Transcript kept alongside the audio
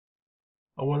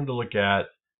I wanted to look at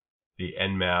the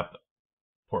nmap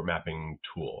port mapping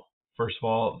tool. First of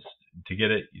all, to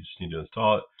get it, you just need to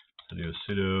install it. So do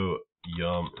sudo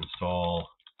yum install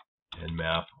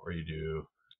nmap, or you do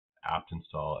apt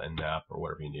install nmap, or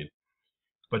whatever you need.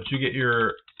 But you get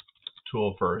your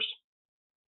tool first.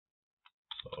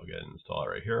 So I'll get and install it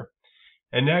right here.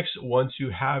 And next, once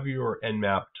you have your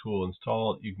nmap tool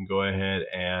installed, you can go ahead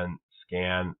and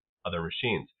scan other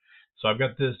machines. So I've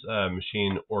got this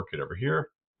machine Orchid over here,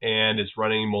 and it's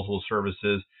running multiple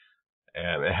services.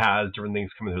 And it has different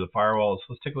things coming through the firewall. So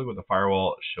let's take a look at what the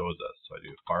firewall shows us. So I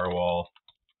do firewall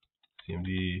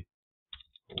cmd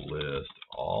list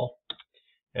all,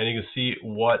 and you can see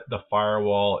what the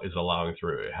firewall is allowing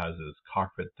through. It has this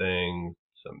cockpit thing,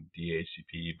 some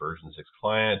DHCP version 6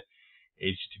 client,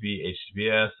 HTTP,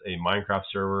 HTTPS, a Minecraft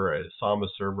server, a Samba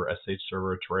server, SH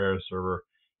server, Terraria server,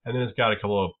 and then it's got a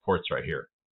couple of ports right here.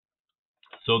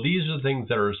 So these are the things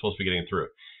that are supposed to be getting through.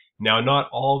 Now, not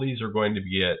all these are going to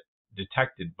get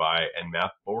detected by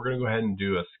nmap, but we're going to go ahead and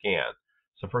do a scan.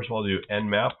 So first of all, I'll do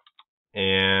nmap,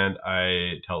 and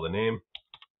I tell the name,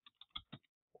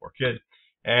 Orchid,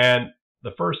 and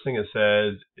the first thing it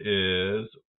says is,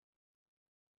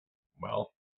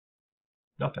 well,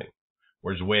 nothing.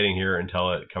 We're just waiting here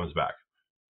until it comes back.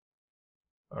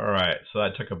 All right, so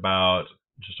that took about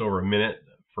just over a minute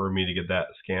for me to get that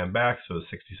scan back, so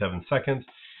 67 seconds.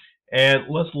 And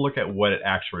let's look at what it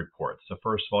actually reports. So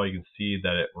first of all, you can see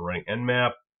that we're running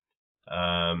nmap.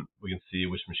 We can see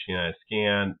which machine I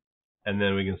scanned, and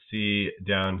then we can see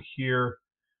down here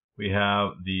we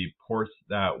have the ports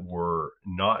that were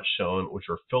not shown, which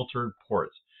are filtered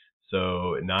ports.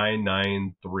 So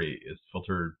 993 is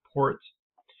filtered ports.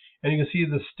 And you can see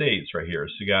the states right here.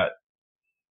 So you got,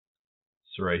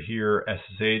 so right here,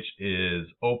 SSH is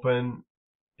open.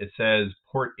 It says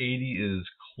port 80 is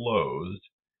closed.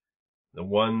 The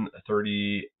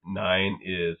 139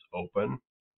 is open.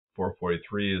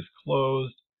 443 is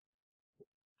closed.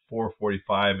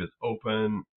 445 is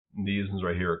open. These ones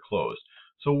right here are closed.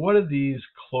 So what do these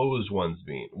closed ones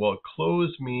mean? Well,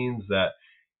 closed means that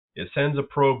it sends a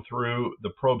probe through,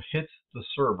 the probe hits the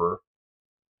server,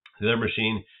 their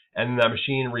machine, and that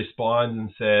machine responds and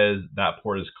says that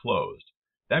port is closed.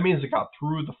 That means it got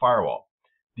through the firewall.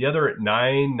 The other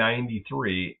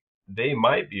 993, they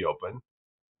might be open.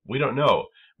 We don't know.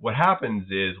 What happens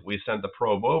is we sent the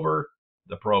probe over,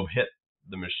 the probe hit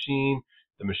the machine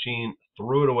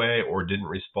threw it away or didn't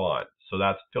respond. So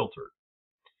that's filtered.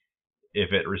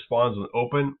 If it responds with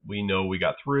open, we know we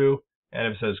got through. And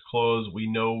if it says closed, we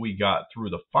know we got through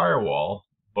the firewall,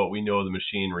 but we know the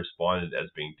machine responded as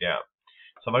being down.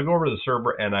 So if I go over to the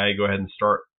server and I go ahead and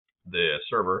start the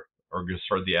server, or just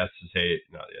start the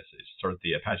start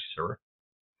the Apache server.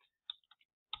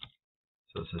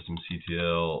 So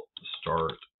systemctl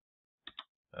start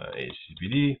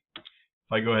HTTPD.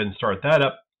 If I go ahead and start that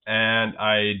up and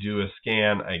I do a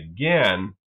scan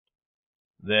again,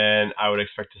 then I would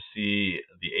expect to see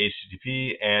the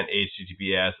HTTP and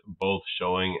HTTPS both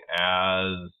showing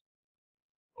as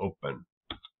open.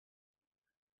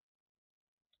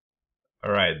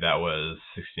 All right, that was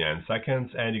 69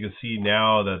 seconds, and you can see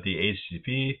now that the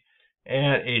HTTP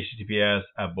and HTTPS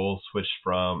have both switched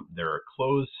from their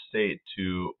closed state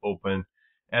to open,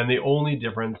 and the only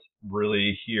difference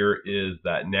really here is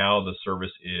that now the service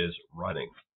is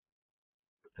running.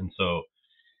 And so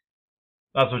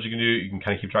that's what you can do. You can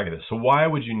kind of keep track of this. So why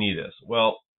would you need this?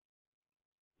 Well,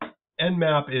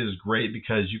 nmap is great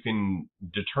because you can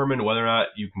determine whether or not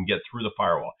you can get through the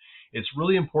firewall. It's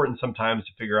really important sometimes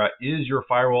to figure out, is your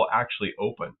firewall actually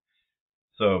open?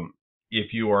 So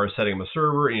if you are setting up a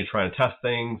server and you're trying to test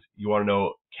things, you want to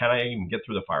know, can I even get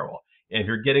through the firewall? And if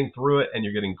you're getting through it and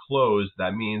you're getting closed,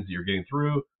 that means you're getting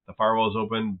through, the firewall is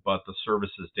open, but the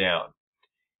service is down.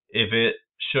 If it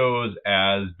shows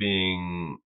as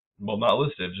being, well, not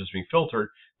listed, just being filtered,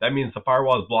 that means the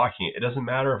firewall is blocking it. It doesn't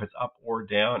matter if it's up or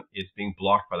down, it's being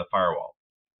blocked by the firewall.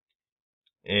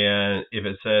 And if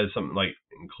it says something like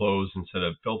closed instead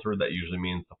of filtered, that usually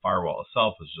means the firewall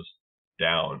itself is just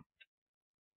down.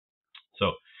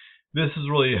 So this is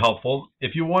really helpful.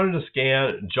 If you wanted to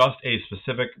scan just a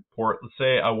specific port, let's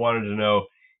say I wanted to know,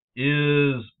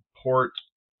 is port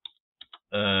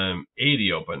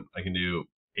 80 open? I can do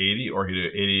 80, or I can do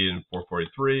 80 and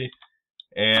 443.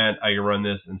 And I can run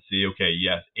this and see, okay,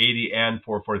 yes, 80 and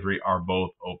 443 are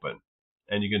both open.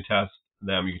 And you can test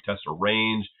them. You can test a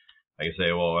range. I can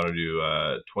say, well, I want to do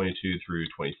 22 through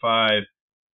 25.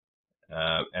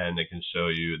 And it can show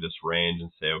you this range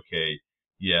and say, okay,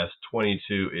 yes,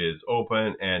 22 is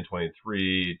open, and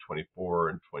 23, 24,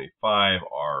 and 25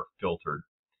 are filtered.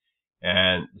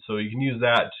 And so you can use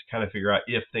that to kind of figure out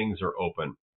if things are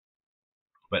open.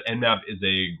 But nmap is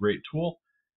a great tool,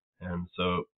 and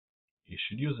so you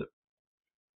should use it.